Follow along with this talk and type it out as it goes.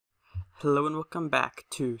Hello and welcome back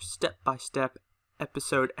to Step by Step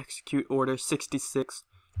Episode Execute Order 66.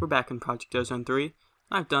 We're back in Project Ozone 3, and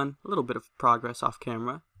I've done a little bit of progress off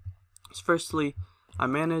camera. So firstly, I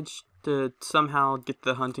managed to somehow get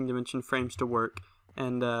the hunting dimension frames to work,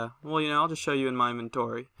 and I'll just show you in my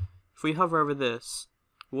inventory. If we hover over this,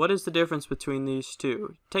 what is the difference between these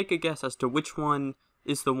two? Take a guess as to which one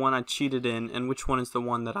is the one I cheated in, and which one is the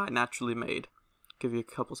one that I naturally made. Give you a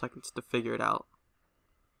couple seconds to figure it out.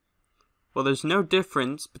 Well, there's no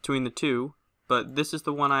difference between the two, but this is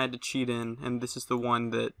the one I had to cheat in, and this is the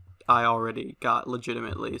one that I already got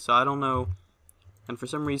legitimately. So I don't know, and for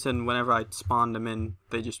some reason, whenever I spawned them in,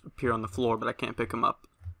 they just appear on the floor, but I can't pick them up.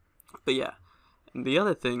 But yeah, and the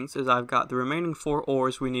other things is I've got the remaining 4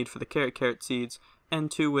 ores we need for the carrot seeds, and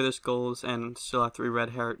 2 wither skulls, and still have 3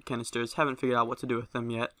 red heart canisters. Haven't figured out what to do with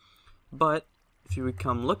them yet. But if you would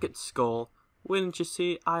come look at skull, wouldn't you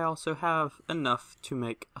see, I also have enough to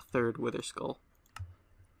make a 3rd wither skull.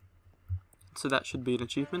 So that should be an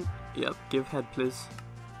achievement. Yep, give head please.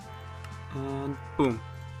 And boom.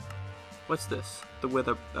 What's this? The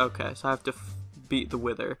wither. Okay, so I have to beat the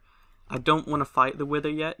wither. I don't want to fight the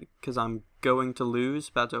wither yet, because I'm going to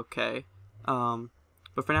lose, but that's okay.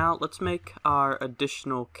 But for now, let's make our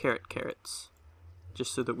additional carrots.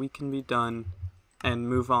 Just so that we can be done and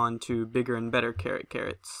move on to bigger and better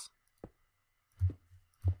carrots.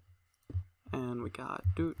 And we got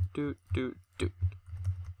doot.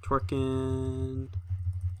 Twerking.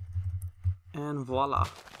 And voila.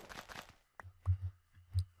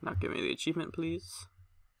 Now give me the achievement, please.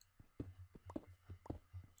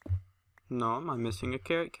 No, am I missing a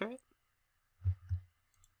carrot?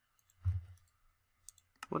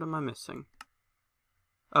 What am I missing?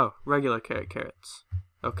 Oh, regular carrots.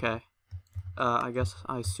 Okay. I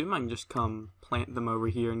assume I can just come plant them over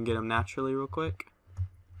here and get them naturally real quick.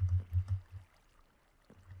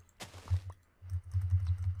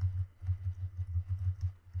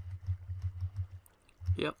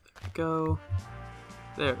 Yep,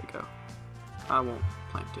 there we go. I won't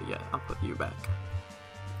plant it yet, I'll put you back.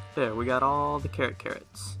 There, we got all the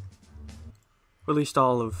carrots. Or at least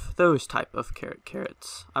all of those type of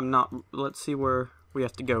carrots. Let's see where we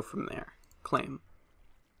have to go from there. Claim.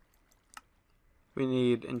 We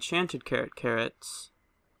need enchanted carrots.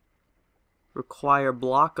 Require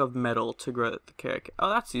block of metal to grow the carrot. Oh,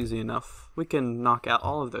 that's easy enough. We can knock out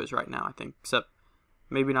all of those right now, I think, except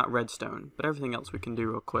maybe not redstone, but everything else we can do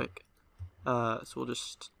real quick. So we'll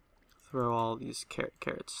just throw all these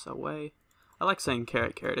carrots away. I like saying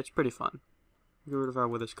carrot, it's pretty fun. Get rid of our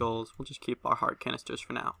wither skulls. We'll just keep our heart canisters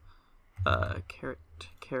for now.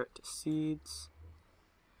 Carrot seeds.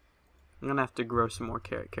 I'm gonna have to grow some more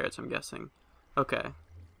carrots, I'm guessing. Okay.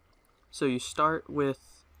 So you start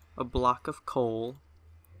with a block of coal,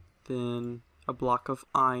 then a block of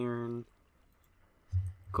iron,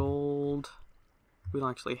 gold. We don't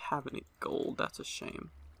actually have any gold, that's a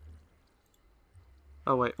shame.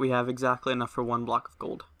 Oh wait, we have exactly enough for 1 block of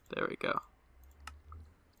gold. There we go.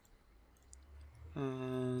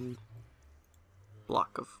 And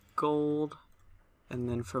block of gold. And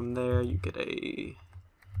then from there you get a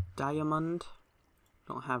diamond.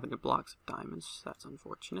 Don't have any blocks of diamonds, that's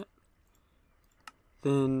unfortunate.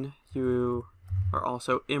 Then you are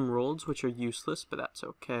also emeralds, which are useless, but that's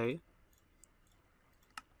okay.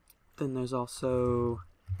 Then there's also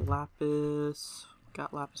lapis,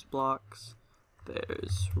 got lapis blocks.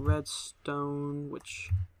 There's redstone, which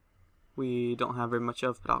we don't have very much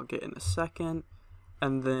of, but I'll get in a second.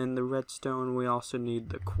 And then the redstone, we also need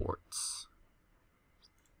the quartz.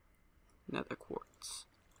 Nether quartz.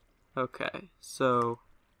 Okay, so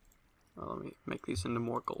let me make these into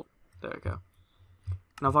more gold. There we go.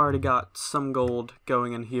 And I've already got some gold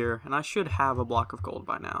going in here, and I should have a block of gold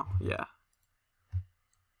by now. Yeah.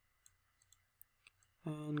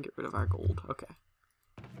 And get rid of our gold. Okay.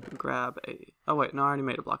 Grab a... Oh wait, no, I already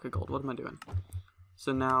made a block of gold. What am I doing?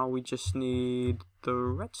 So now we just need the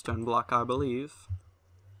redstone block, I believe.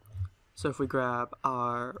 So if we grab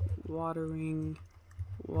our watering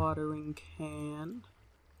can,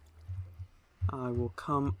 I will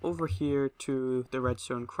come over here to the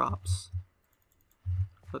redstone crops.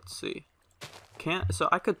 Let's see. So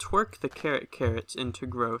I could twerk the carrots into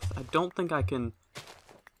growth. I don't think I can...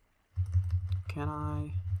 Can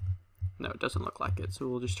I? No, it doesn't look like it, so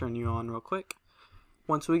we'll just turn you on real quick.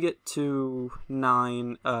 Once we get to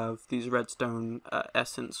 9 of these redstone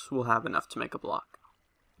essence, we'll have enough to make a block.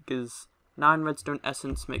 Because 9 redstone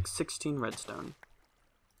essence makes 16 redstone.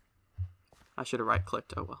 I should have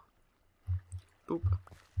right-clicked, oh well. Boop.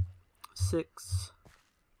 6.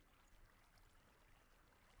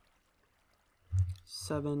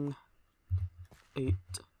 7, 8,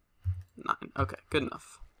 Okay, good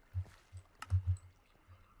enough.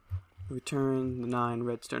 We turn the 9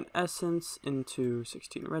 redstone essence into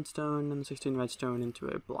 16 redstone, and 16 redstone into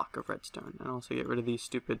a block of redstone. And also get rid of these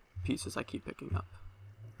stupid pieces I keep picking up.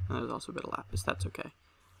 And there's also a bit of lapis, that's okay.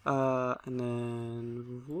 And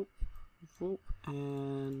then whoop, whoop,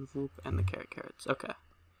 and the carrots. Okay.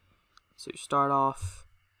 So you start off,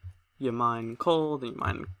 you mine coal, then you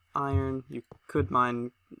mine iron. You could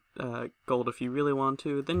mine gold if you really want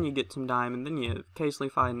to. Then you get some diamond, then you occasionally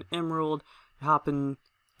find an emerald. You hop in.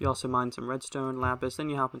 You also mine some redstone, lapis, then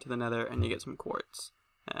you hop into the nether and you get some quartz.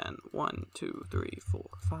 And 1, 2, 3, 4,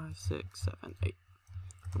 5, 6, 7, 8.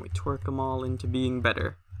 And we twerk them all into being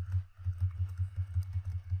better.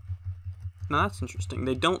 Now that's interesting.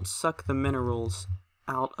 They don't suck the minerals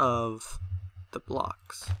out of the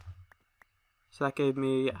blocks. So that gave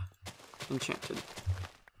me, yeah, enchanted.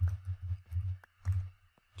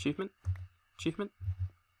 Achievement? Achievement?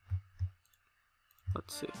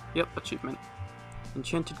 Let's see. Yep, achievement.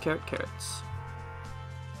 Enchanted carrots.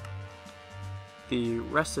 The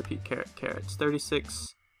recipe carrots.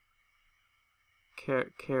 36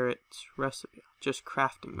 carrots recipe. Just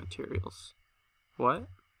crafting materials. What?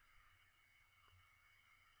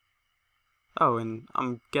 Oh, and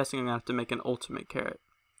I'm guessing I'm gonna have to make an ultimate carrot.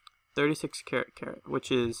 36 carrot, which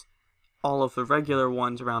is all of the regular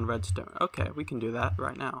ones around redstone. Okay, we can do that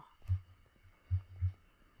right now.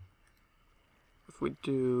 If we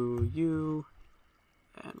do you,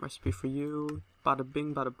 and recipe for you, bada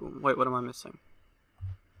bing, bada boom. Wait, what am I missing?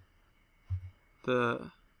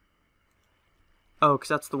 Oh, because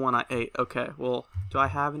that's the one I ate. Okay, well, do I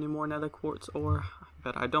have any more nether quartz ore? I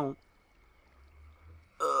bet I don't.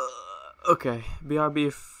 Okay,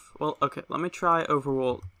 BRB. Well, okay, let me try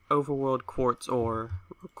overworld quartz ore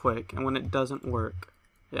real quick, and when it doesn't work,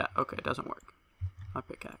 yeah, okay, it doesn't work. My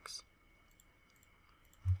pickaxe.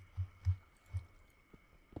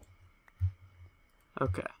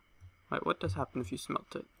 Okay. Wait, what does happen if you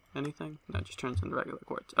smelt it? Anything? No, it just turns into regular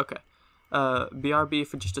quartz. Okay. BRB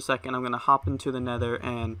for just a second. I'm gonna hop into the nether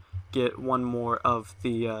and get one more of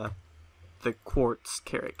the quartz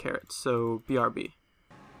carrots. So BRB.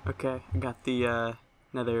 Okay, I got the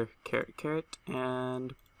nether carrot,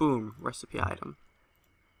 and boom, recipe item.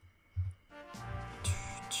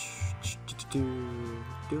 Oh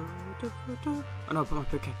no, put my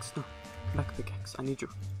pickaxe. No, come back, pickaxe. I need you.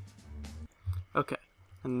 Okay,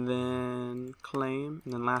 and then claim,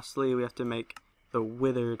 and then lastly we have to make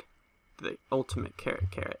the ultimate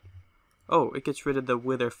carrot. Oh, it gets rid of the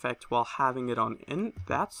wither effect while having it on. And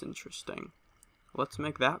that's interesting. Let's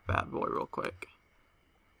make that bad boy real quick.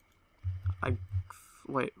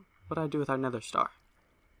 Wait, what did I do with our nether star?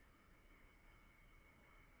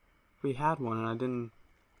 We had one and I didn't.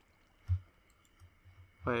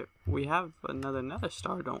 Wait, we have another nether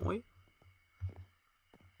star, don't we?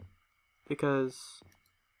 Because...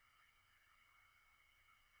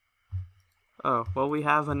 oh, well, we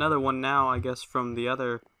have another one now, I guess, from the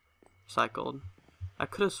other cycled. I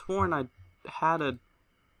could have sworn I had a...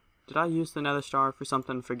 did I use the nether star for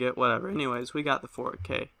something? Forget, whatever. Anyways, we got the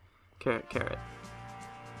 4K carrot.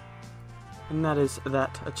 And that is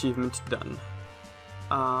that achievement done.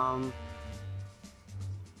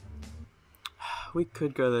 We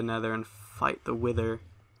could go to the nether and fight the wither,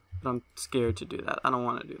 but I'm scared to do that. I don't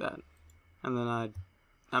want to do that. And then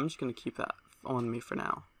I'm just going to keep that on me for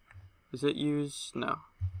now. Is it used? No.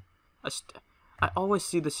 I always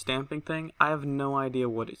see the stamping thing. I have no idea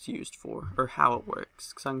what it's used for or how it works,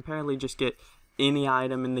 because I can apparently just get any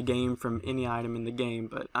item in the game from any item in the game,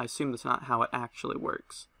 but I assume that's not how it actually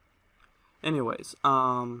works. Anyways,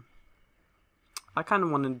 I kind of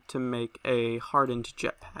wanted to make a hardened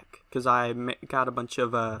jetpack because I got a bunch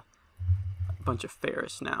of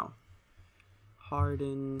ferrous now.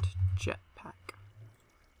 Hardened jetpack.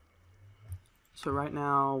 So right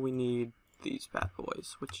now we need these bad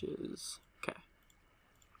boys, which is okay.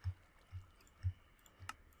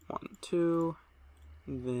 1, 2,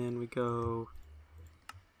 and then we go.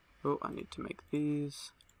 Oh, I need to make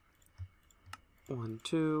these. 1,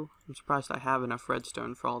 2. I'm surprised I have enough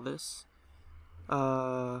redstone for all this.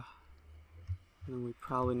 And then we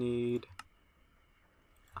probably need...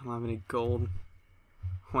 I don't have any gold.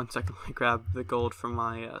 1 second, let me grab the gold from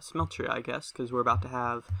my smeltery, I guess, because we're about to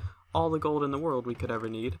have all the gold in the world we could ever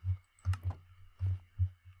need.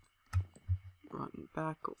 Run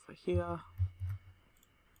back over here.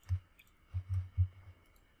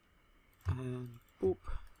 And boop.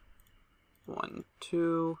 1,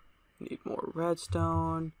 2. Need more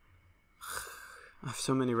redstone. I have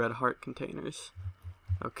so many red heart containers.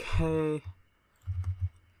 Okay.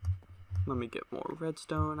 Let me get more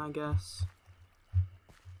redstone, I guess.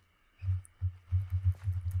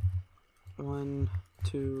 1,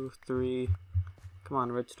 2, 3. Come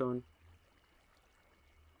on, redstone.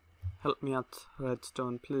 Help me out,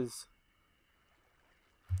 redstone, please.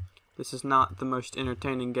 This is not the most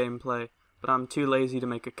entertaining gameplay, but I'm too lazy to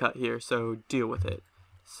make a cut here, so deal with it.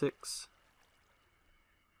 6.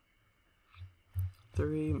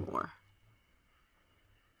 3 more.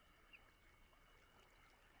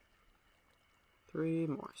 3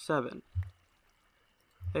 more. 7.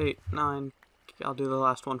 8, 9. I'll do the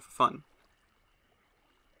last one for fun.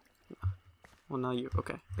 Well, now you.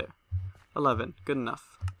 Okay, there. 11. Good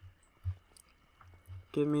enough.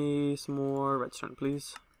 Give me some more redstone,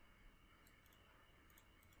 please.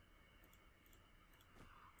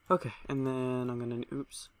 Okay, and then I'm gonna,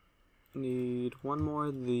 need one more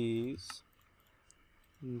of these.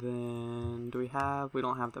 And then, we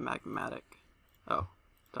don't have the magmatic. Oh,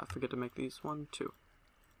 did I forget to make these? 1, 2.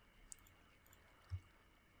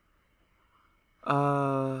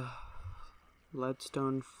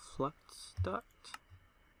 Leadstone flux duct.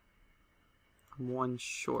 I'm 1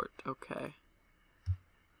 short, okay.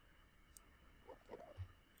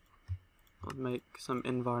 I'll make some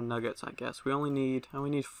Invar nuggets, I guess. I only need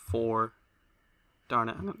 4. Darn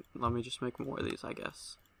it, let me just make more of these, I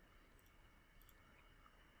guess.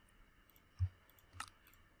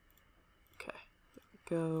 Okay, there we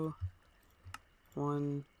go.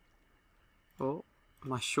 1. Oh,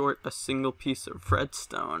 am I short a single piece of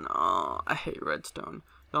redstone? Oh, I hate redstone.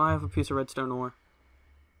 Don't I have a piece of redstone ore?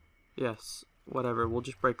 Yes, whatever, we'll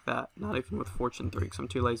just break that. Not even with Fortune 3, because I'm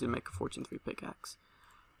too lazy to make a Fortune 3 pickaxe.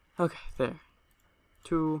 Okay, there.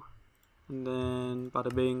 2, and then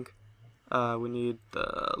bada bing. We need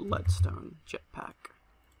the leadstone jetpack.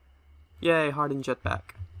 Yay, Hardened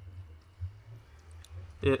Jetpack.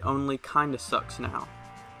 It only kinda sucks now.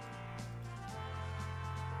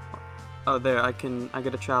 Oh, there, I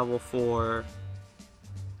get to travel for,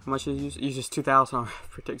 how much does it use? It uses 2,000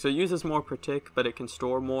 per tick. So it uses more per tick, but it can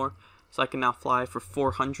store more. So I can now fly for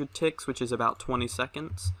 400 ticks, which is about 20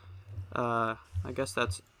 seconds. I guess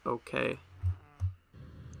that's okay.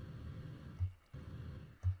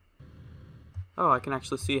 Oh, I can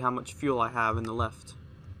actually see how much fuel I have in the left.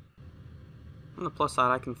 On the plus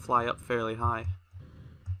side, I can fly up fairly high.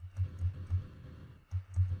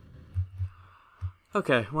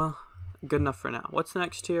 Okay, well, good enough for now. What's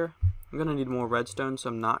next here? I'm gonna need more redstone, so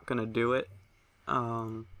I'm not gonna do it.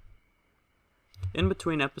 In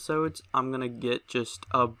between episodes, I'm gonna get just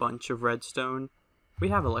a bunch of redstone. We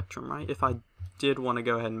have Electrum, right? If I did want to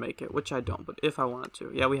go ahead and make it, which I don't, but if I wanted to.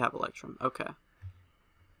 Yeah, we have Electrum. Okay.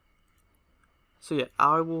 So yeah,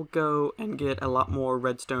 I will go and get a lot more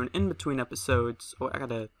redstone in between episodes. Oh, I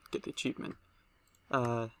gotta get the achievement.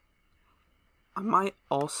 I might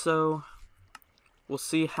also... We'll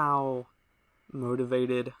see how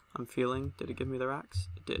motivated I'm feeling. Did it give me the racks?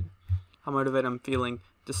 It did. How motivated I'm feeling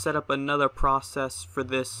to set up another process for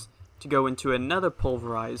this to go into another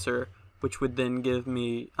pulverizer, which would then give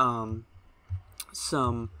me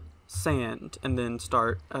some sand, and then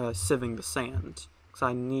start sieving the sand, because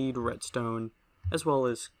I need redstone as well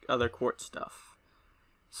as other quartz stuff.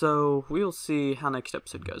 So we'll see how next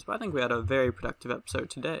episode goes, but I think we had a very productive episode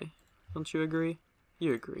today. Don't you agree?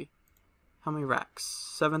 You agree. How many racks?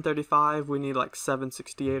 735, we need like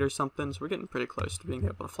 768 or something, so we're getting pretty close to being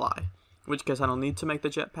able to fly. In which case I don't need to make the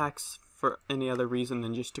jetpacks for any other reason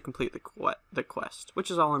than just to complete the quest,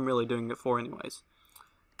 which is all I'm really doing it for anyways.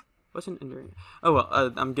 Wasn't enduring. Oh well,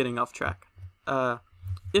 I'm getting off track.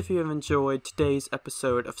 If you have enjoyed today's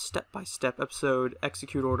episode of Step-by-Step episode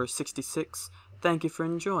Execute Order 66, thank you for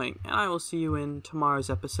enjoying, and I will see you in tomorrow's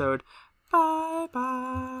episode. Bye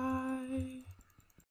bye.